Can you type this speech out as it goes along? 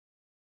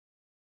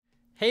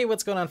Hey,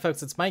 what's going on,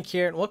 folks? It's Mike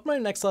here, and welcome to my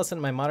next lesson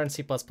in my Modern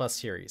C++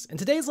 series. In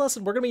today's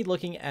lesson, we're going to be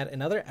looking at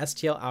another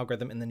STL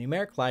algorithm in the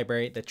numeric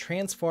library, the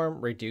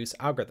TransformReduce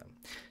algorithm.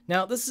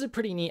 Now, this is a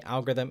pretty neat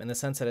algorithm in the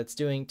sense that it's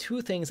doing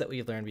two things that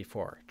we've learned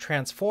before.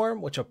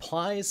 Transform, which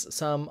applies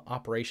some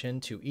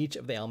operation to each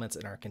of the elements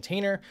in our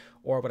container,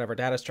 or whatever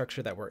data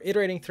structure that we're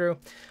iterating through,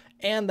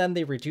 and then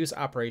the reduce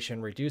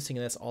operation, reducing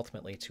this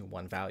ultimately to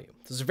one value.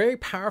 This is a very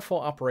powerful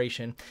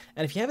operation,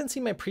 and if you haven't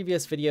seen my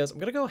previous videos, I'm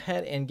going to go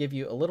ahead and give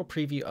you a little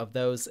preview of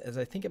those, as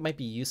I think it might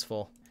be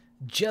useful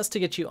just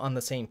to get you on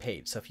the same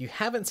page. So if you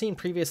haven't seen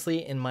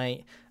previously in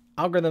my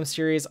algorithm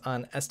series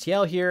on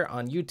STL here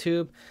on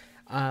YouTube,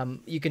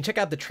 you can check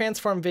out the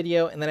transform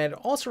video, and then I'd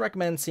also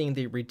recommend seeing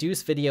the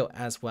reduce video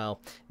as well,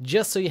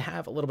 just so you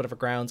have a little bit of a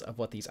grounds of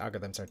what these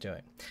algorithms are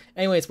doing.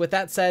 Anyways, with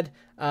that said,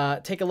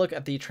 take a look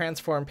at the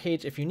transform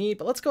page if you need,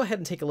 but let's go ahead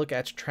and take a look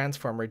at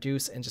transform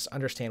reduce and just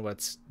understand what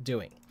it's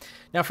doing.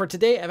 Now for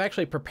today, I've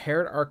actually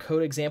prepared our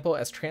code example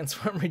as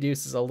transform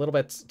reduce is a little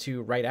bit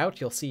to write out.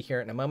 You'll see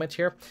here in a moment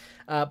here,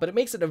 but it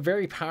makes it a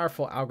very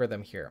powerful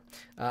algorithm here.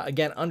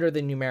 Again, under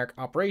the numeric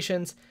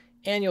operations,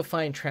 and you'll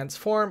find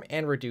transform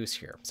and reduce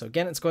here. So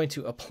again, it's going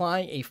to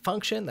apply a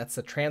function, that's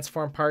the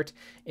transform part,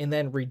 and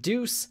then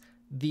reduce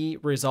the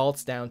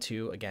results down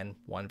to, again,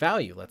 one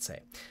value, let's say.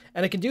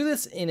 And it can do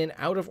this in an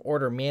out of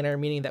order manner,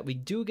 meaning that we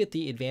do get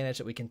the advantage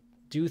that we can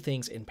do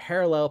things in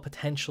parallel,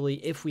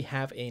 potentially, if we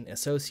have an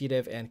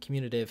associative and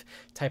commutative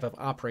type of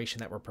operation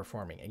that we're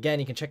performing. Again,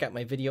 you can check out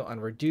my video on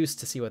reduce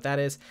to see what that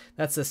is.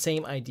 That's the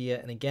same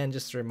idea. And again,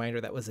 just a reminder,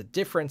 that was a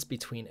difference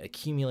between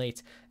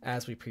accumulate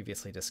as we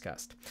previously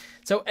discussed.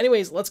 So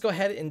anyways, let's go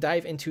ahead and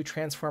dive into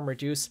transform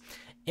reduce.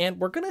 And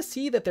we're going to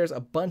see that there's a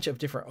bunch of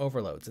different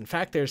overloads. In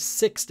fact, there's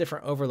 6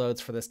 different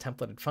overloads for this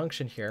templated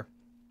function here,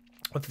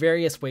 with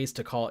various ways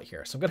to call it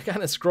here. So I'm going to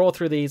kind of scroll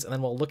through these and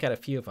then we'll look at a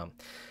few of them.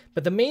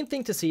 But the main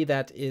thing to see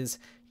that is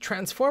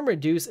transform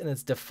reduce in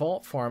its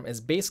default form is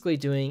basically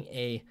doing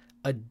a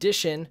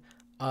addition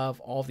of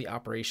all the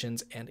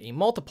operations and a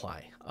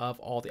multiply of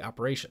all the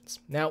operations.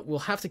 Now we'll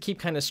have to keep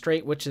kind of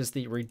straight which is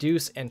the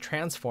reduce and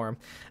transform.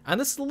 And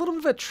this is a little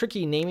bit of a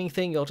tricky naming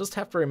thing. You'll just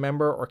have to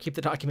remember or keep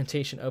the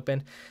documentation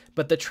open.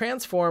 But the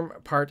transform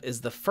part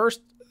is the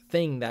first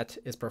thing that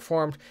is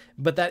performed,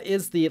 but that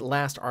is the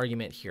last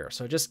argument here.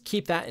 So just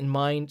keep that in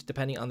mind,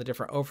 depending on the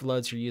different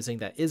overloads you're using.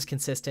 That is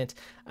consistent,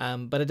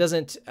 but it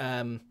doesn't,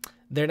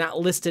 they're not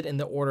listed in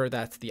the order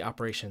that the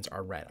operations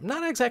are read. I'm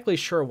not exactly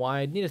sure why.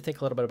 I need to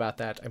think a little bit about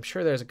that. I'm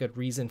sure there's a good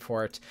reason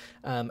for it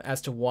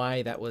as to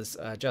why that was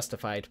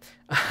justified.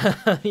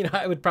 You know,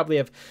 I would probably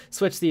have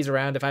switched these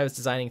around if I was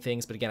designing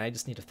things, but again, I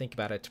just need to think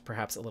about it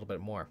perhaps a little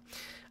bit more.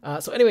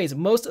 So anyways,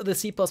 most of the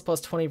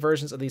C++20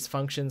 versions of these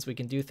functions, we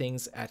can do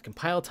things at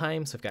compile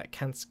time. So we've got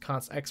const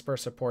expr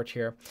support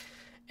here.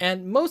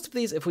 And most of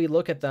these, if we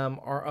look at them,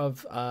 are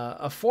of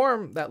a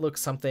form that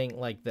looks something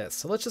like this.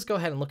 So let's just go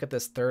ahead and look at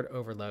this third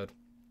overload,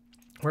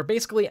 where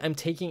basically I'm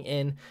taking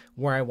in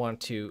where I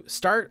want to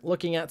start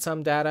looking at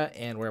some data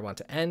and where I want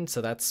to end. So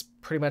that's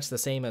pretty much the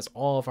same as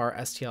all of our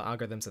STL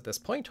algorithms at this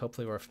point.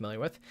 Hopefully we're familiar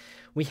with.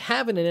 We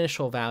have an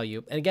initial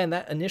value. And again,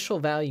 that initial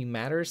value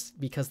matters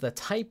because the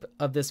type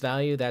of this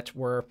value that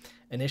we're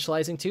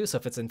initializing to, so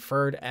if it's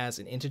inferred as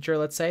an integer,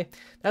 let's say,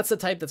 that's the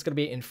type that's going to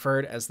be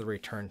inferred as the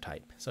return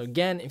type. So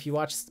again, if you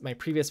watch my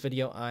previous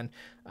video on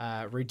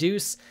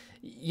reduce,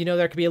 you know,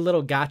 there could be a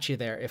little gotcha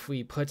there if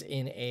we put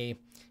in a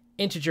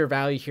integer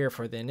value here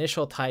for the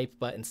initial type,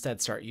 but instead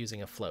start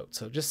using a float.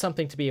 So just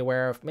something to be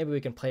aware of. Maybe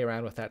we can play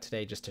around with that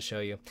today just to show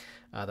you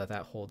that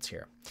that holds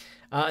here.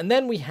 And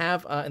then we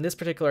have, in this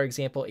particular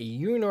example, a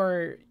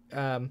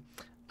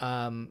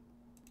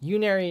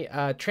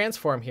unary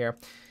transform here,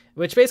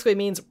 which basically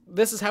means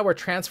this is how we're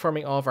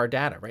transforming all of our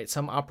data, right?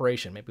 Some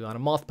operation. Maybe we want to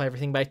multiply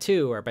everything by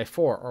 2 or by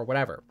 4 or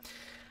whatever.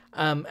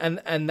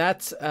 And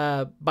that's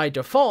by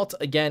default,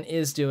 again,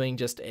 is doing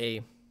just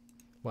a,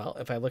 well,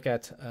 if I look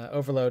at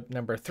overload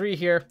number 3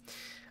 here,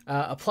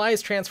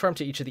 applies transform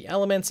to each of the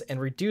elements and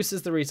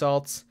reduces the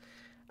results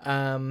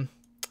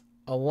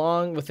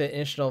along with the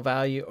initial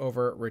value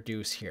over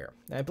reduce here.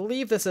 And I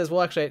believe this is,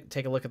 we'll actually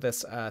take a look at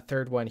this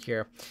third one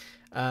here.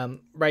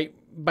 Right,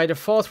 by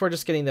default, we're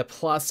just getting the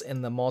plus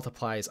and the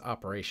multiplies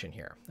operation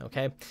here,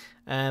 okay?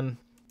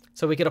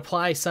 So we could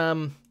apply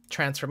some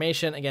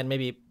transformation, again,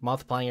 maybe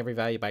multiplying every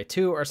value by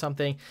 2 or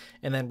something,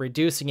 and then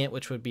reducing it,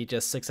 which would be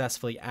just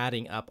successfully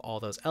adding up all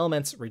those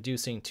elements,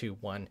 reducing to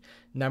one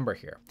number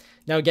here.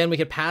 Now, again, we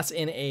could pass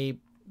in a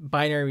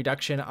binary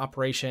reduction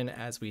operation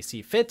as we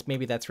see fit.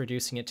 Maybe that's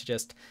reducing it to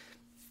just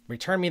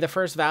return me the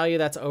first value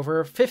that's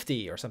over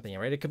 50 or something,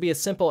 right? It could be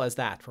as simple as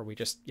that, where we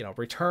just, you know,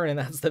 return and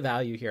that's the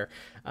value here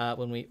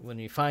when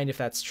we find if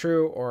that's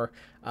true, or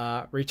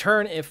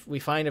return if we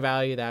find a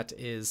value that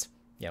is,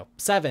 you know,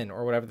 7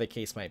 or whatever the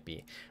case might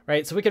be,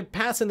 right? So we could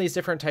pass in these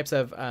different types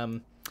of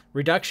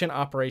reduction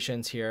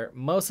operations here.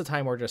 Most of the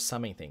time, we're just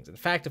summing things. In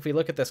fact, if we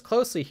look at this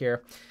closely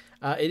here,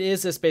 It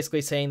is just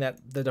basically saying that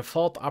the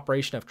default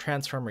operation of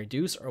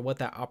transformReduce, or what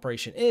that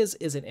operation is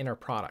an inner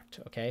product,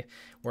 okay?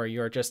 Where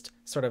you're just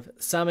sort of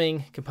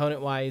summing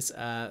component-wise,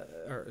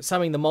 or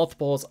summing the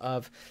multiples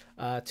of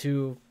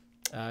two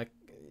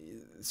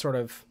sort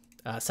of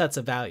sets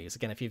of values.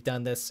 Again, if you've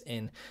done this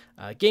in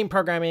game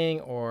programming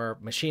or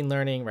machine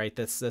learning, right,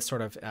 this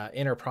sort of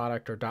inner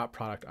product or dot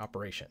product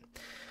operation.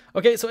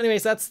 Okay, so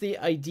anyways, that's the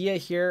idea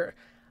here.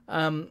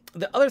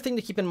 The other thing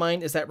to keep in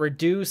mind is that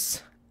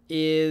reduce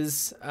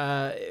is,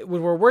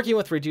 when we're working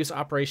with reduce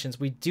operations,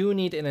 we do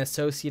need an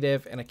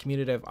associative and a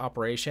commutative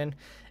operation.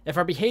 If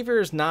our behavior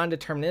is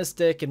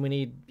non-deterministic and we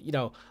need,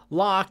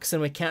 locks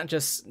and we can't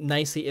just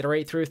nicely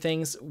iterate through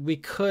things, we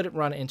could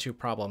run into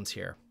problems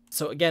here.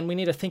 So again, we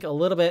need to think a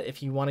little bit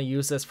if you want to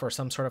use this for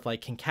some sort of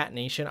like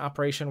concatenation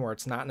operation where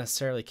it's not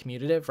necessarily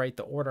commutative, right?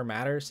 The order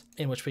matters,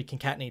 in which we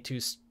concatenate two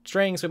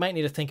strings. We might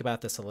need to think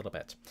about this a little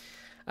bit.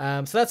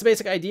 So that's the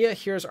basic idea.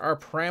 Here's our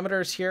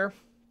parameters here.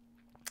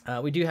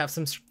 We do have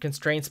some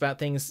constraints about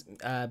things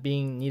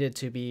being needed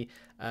to be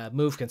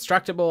move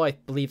constructible. I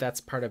believe that's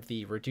part of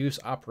the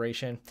reduce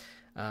operation,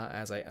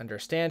 as I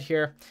understand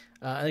here.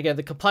 And again,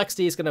 the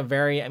complexity is going to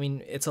vary. I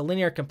mean, it's a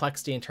linear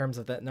complexity in terms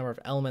of the number of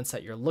elements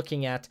that you're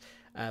looking at.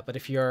 But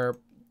if your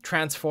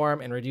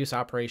transform and reduce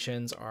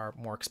operations are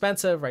more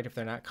expensive, right? If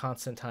they're not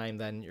constant time,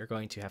 then you're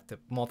going to have to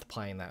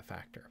multiply in that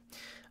factor.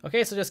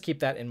 Okay, so just keep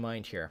that in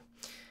mind here.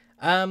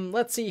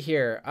 Let's see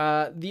here.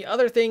 The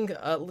other thing,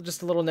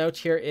 just a little note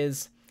here,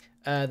 is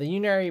the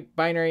unary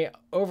binary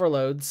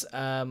overloads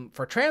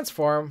for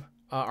transform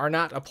are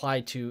not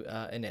applied to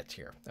init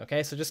here.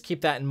 Okay, so just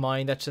keep that in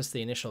mind. That's just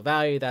the initial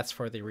value. That's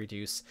for the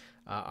reduce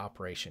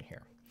operation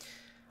here.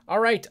 All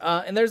right,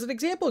 and there's an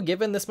example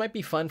given. This might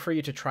be fun for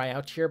you to try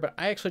out here, but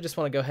I actually just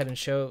want to go ahead and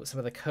show some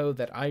of the code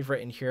that I've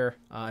written here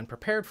and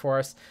prepared for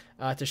us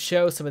to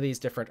show some of these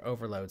different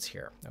overloads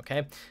here,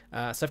 okay?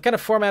 So I've kind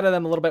of formatted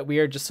them a little bit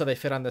weird just so they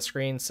fit on the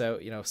screen. So,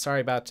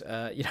 sorry about,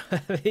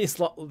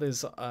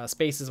 these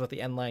spaces with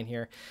the end line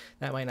here.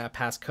 That might not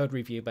pass code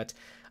review, but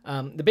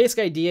the basic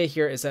idea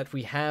here is that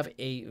we have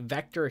a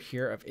vector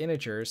here of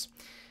integers.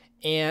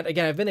 And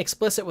again, I've been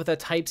explicit with the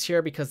types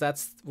here because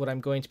that's what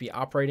I'm going to be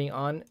operating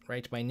on,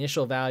 right? My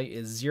initial value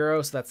is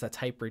 0, so that's the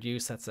type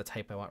reduce. That's the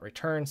type I want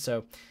returned.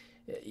 So,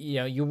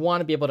 you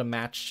want to be able to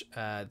match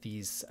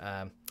these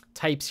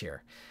types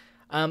here.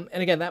 And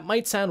again, that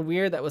might sound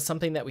weird. That was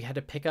something that we had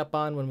to pick up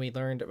on when we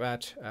learned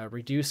about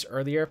reduce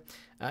earlier.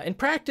 In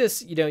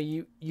practice,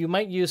 you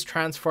might use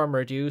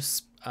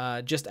transformReduce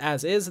just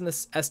as is in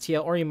this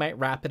STL, or you might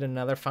wrap it in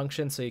another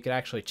function so you could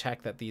actually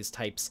check that these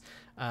types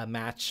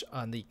match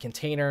on the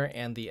container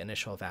and the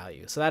initial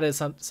value. So that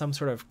is some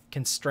sort of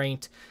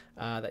constraint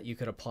that you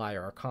could apply,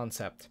 or a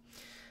concept.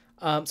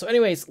 So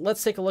anyways,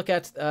 let's take a look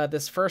at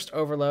this first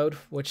overload,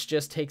 which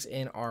just takes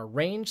in our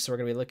range. So we're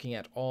going to be looking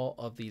at all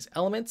of these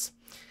elements.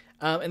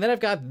 And then I've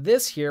got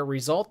this here,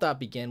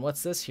 result.begin.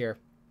 What's this here?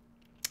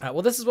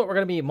 Well, this is what we're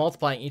going to be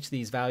multiplying each of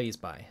these values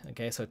by.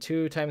 Okay, so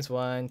 2 times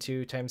 1,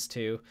 2 times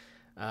 2,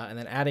 and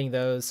then adding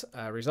those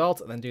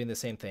results, and then doing the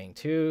same thing.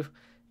 2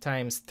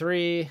 times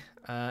 3,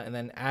 and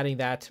then adding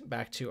that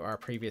back to our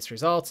previous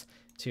results.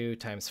 2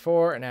 times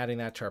 4, and adding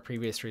that to our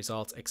previous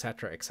results,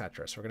 etc.,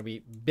 etc. So we're going to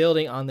be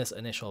building on this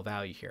initial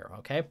value here,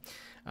 okay?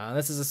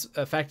 This is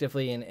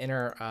effectively an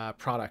inner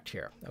product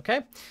here,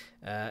 okay?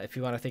 If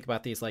you want to think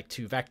about these like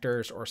two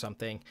vectors or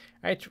something,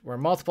 right? We're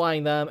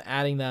multiplying them,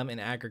 adding them, and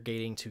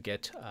aggregating to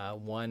get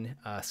one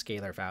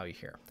scalar value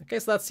here. Okay,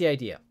 so that's the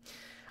idea.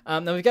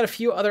 Now we've got a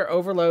few other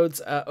overloads.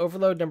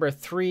 Overload number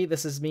 3,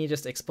 this is me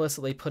just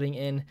explicitly putting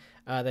in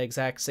the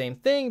exact same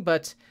thing,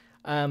 but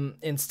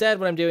instead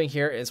what I'm doing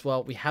here is,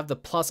 well, we have the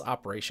plus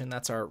operation.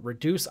 That's our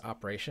reduce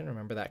operation.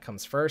 Remember, that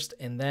comes first,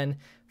 and then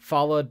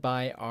followed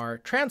by our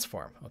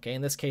transform. Okay,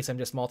 in this case, I'm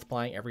just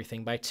multiplying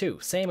everything by 2.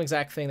 Same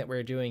exact thing that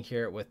we're doing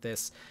here with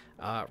this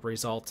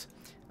result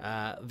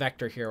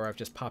vector here, where I've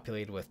just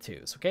populated with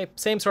 2s. Okay,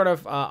 same sort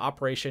of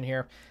operation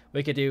here.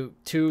 We could do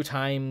 2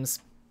 times,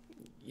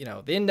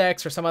 the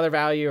index or some other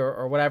value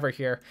or whatever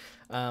here,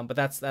 but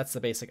that's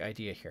the basic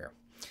idea here.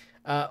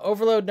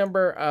 Overload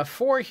number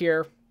 4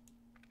 here,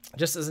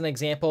 just as an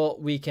example,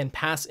 we can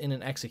pass in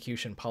an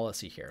execution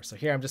policy here. So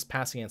here I'm just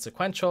passing in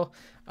sequential.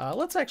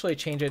 Let's actually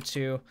change it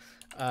to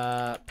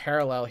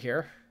parallel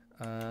here.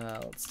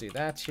 Let's do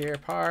that here,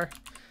 par.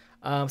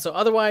 So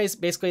otherwise,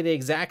 basically the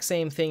exact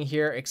same thing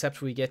here,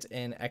 except we get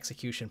an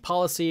execution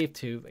policy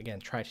to, again,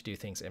 try to do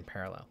things in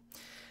parallel.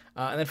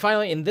 And then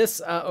finally, in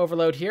this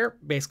overload here,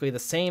 basically the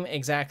same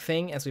exact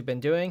thing as we've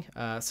been doing.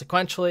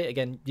 Sequentially,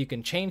 again, you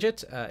can change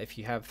it if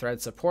you have thread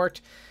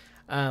support.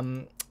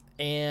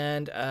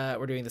 And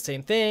we're doing the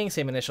same thing,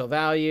 same initial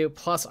value,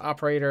 plus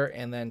operator,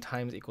 and then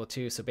times equal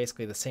to. So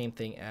basically the same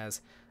thing as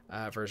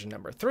version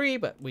number 3,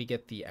 but we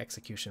get the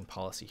execution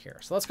policy here.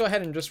 So let's go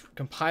ahead and just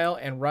compile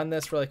and run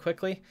this really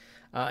quickly.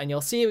 And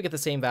you'll see we get the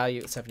same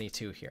value,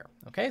 72 here.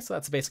 Okay, so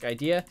that's the basic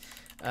idea.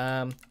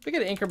 We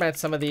could increment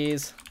some of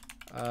these.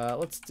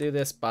 Let's do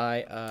this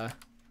by,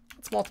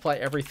 let's multiply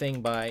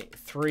everything by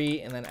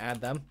 3 and then add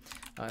them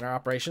in our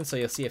operation. So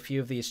you'll see a few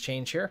of these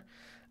change here.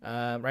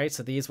 right?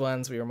 So these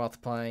ones we were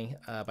multiplying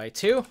by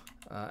 2.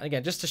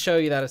 Again, just to show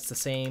you that it's the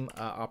same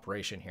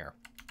operation here.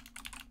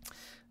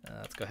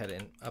 Let's go ahead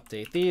and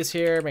update these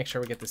here, make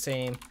sure we get the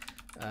same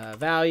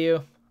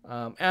value.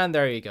 And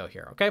there you go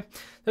here, okay?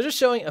 So just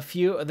showing a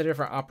few of the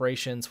different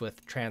operations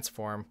with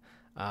transform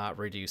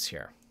reduce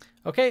here.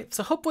 Okay,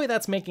 so hopefully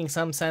that's making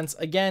some sense.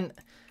 Again,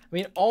 I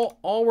mean,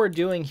 all we're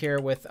doing here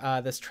with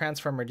this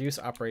transform reduce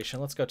operation,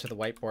 let's go to the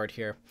whiteboard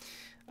here.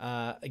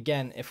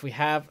 Again, if we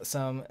have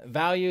some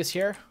values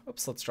here,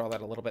 oops, let's draw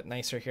that a little bit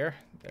nicer here.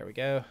 There we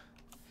go.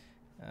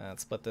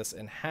 Let's split this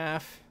in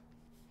half.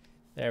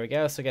 There we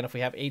go. So again, if we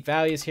have 8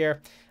 values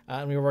here,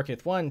 and we were working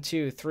with 1,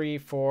 2, 3,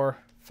 4,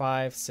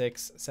 5,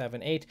 6,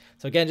 7, 8.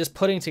 So again, just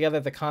putting together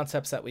the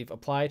concepts that we've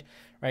applied,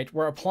 right?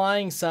 We're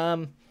applying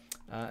some,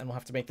 and we'll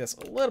have to make this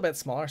a little bit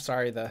smaller.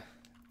 Sorry, the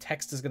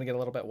text is going to get a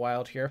little bit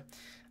wild here.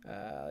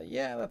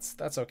 Yeah,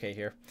 that's okay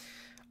here.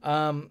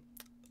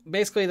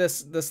 Basically,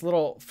 this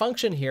little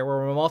function here where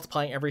we're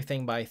multiplying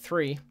everything by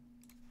 3,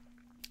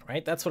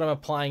 right? That's what I'm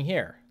applying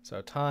here. So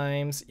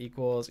times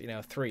equals,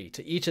 3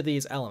 to each of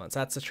these elements.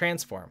 That's the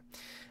transform.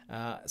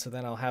 So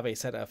then I'll have a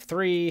set of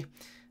 3,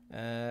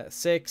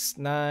 6,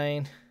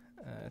 9,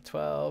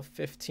 12,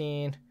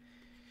 15,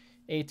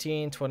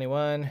 18,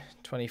 21,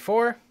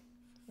 24.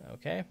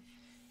 Okay.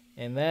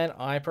 And then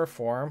I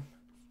perform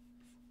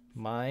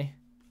my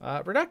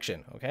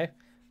reduction, okay,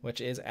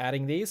 which is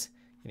adding these,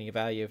 getting a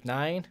value of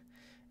 9,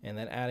 and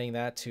then adding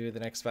that to the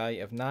next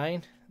value of 9,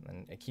 and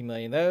then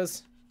accumulating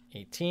those,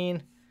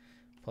 18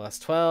 plus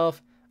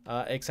 12,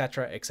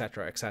 etc.,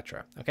 etc.,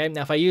 etc. Okay,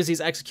 now if I use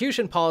these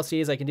execution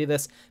policies, I can do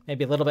this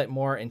maybe a little bit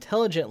more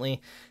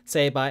intelligently,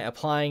 say by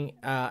applying,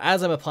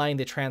 as I'm applying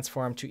the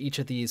transform to each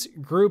of these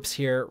groups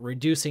here,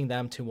 reducing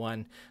them to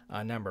one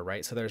number,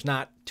 right? So there's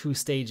not 2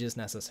 stages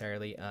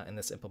necessarily in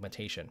this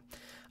implementation.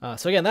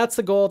 So again, that's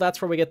the goal.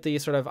 That's where we get the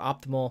sort of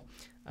optimal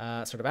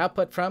sort of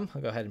output from.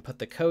 I'll go ahead and put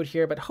the code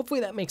here, but hopefully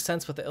that makes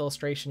sense with the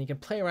illustration. You can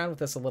play around with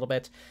this a little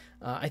bit.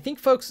 I think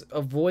folks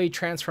avoid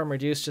transform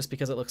reduce just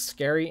because it looks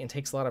scary and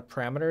takes a lot of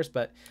parameters.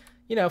 But,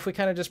 if we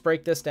kind of just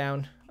break this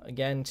down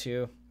again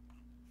to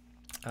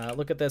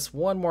look at this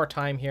one more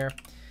time here.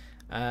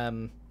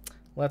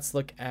 Let's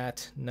look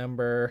at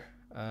number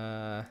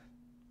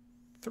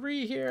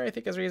 3 here, I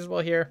think is reasonable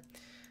here,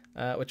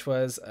 which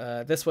was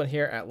this one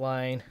here at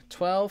line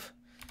 12.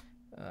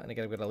 And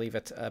again, I'm going to leave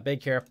it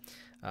big here.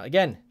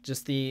 Again,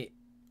 just the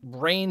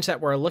range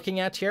that we're looking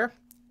at here.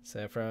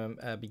 So from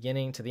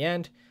beginning to the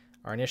end,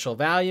 our initial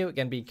value,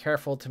 again, be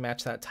careful to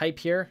match that type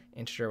here,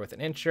 integer with an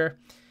integer.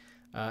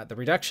 The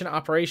reduction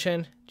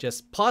operation,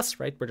 just plus,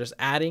 right? We're just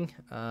adding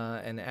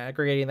and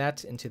aggregating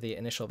that into the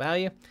initial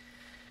value.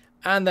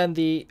 And then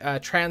the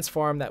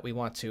transform that we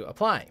want to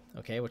apply,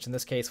 okay, which in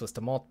this case was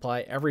to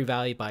multiply every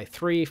value by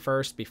 3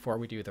 first before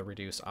we do the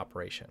reduce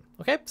operation.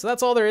 Okay, so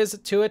that's all there is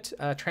to it.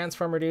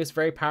 Transform reduce,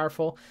 very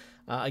powerful.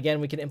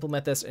 Again, we can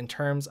implement this in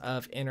terms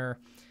of inner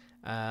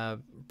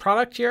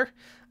product here,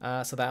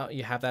 so that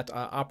you have that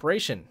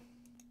operation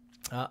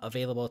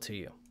available to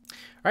you.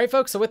 All right,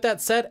 folks, so with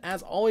that said,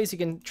 as always, you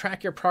can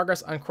track your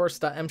progress on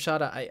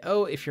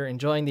course.msha.io. If you're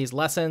enjoying these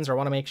lessons or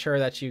want to make sure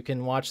that you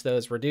can watch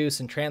those reduce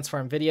and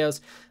transform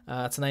videos,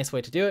 it's a nice way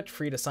to do it.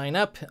 Free to sign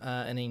up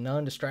in a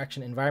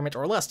non-distraction environment,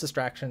 or less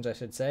distractions, I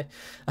should say.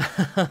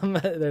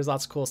 There's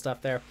lots of cool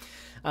stuff there.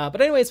 But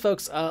anyways,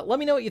 folks, let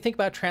me know what you think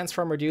about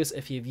transform reduce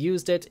if you've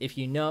used it. If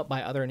you know it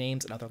by other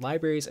names and other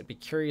libraries, I'd be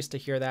curious to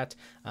hear that.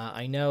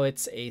 I know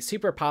it's a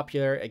super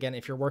popular, again,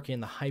 if you're working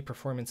in the high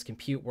performance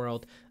compute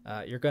world,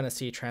 you're going to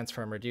see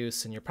transform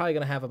reduce, and you're probably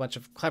going to have a bunch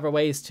of clever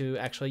ways to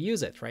actually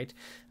use it, right?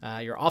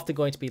 You're often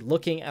going to be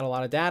looking at a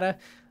lot of data,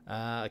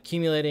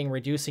 accumulating,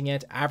 reducing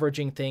it,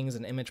 averaging things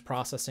in image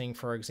processing,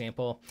 for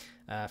example,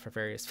 for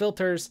various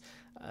filters.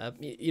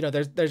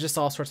 There's just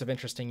all sorts of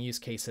interesting use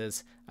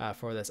cases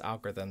for this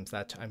algorithms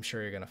that I'm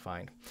sure you're going to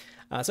find.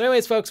 So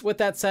anyways, folks, with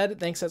that said,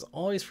 thanks as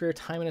always for your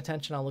time and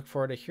attention. I'll look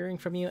forward to hearing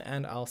from you,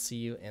 and I'll see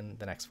you in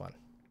the next one.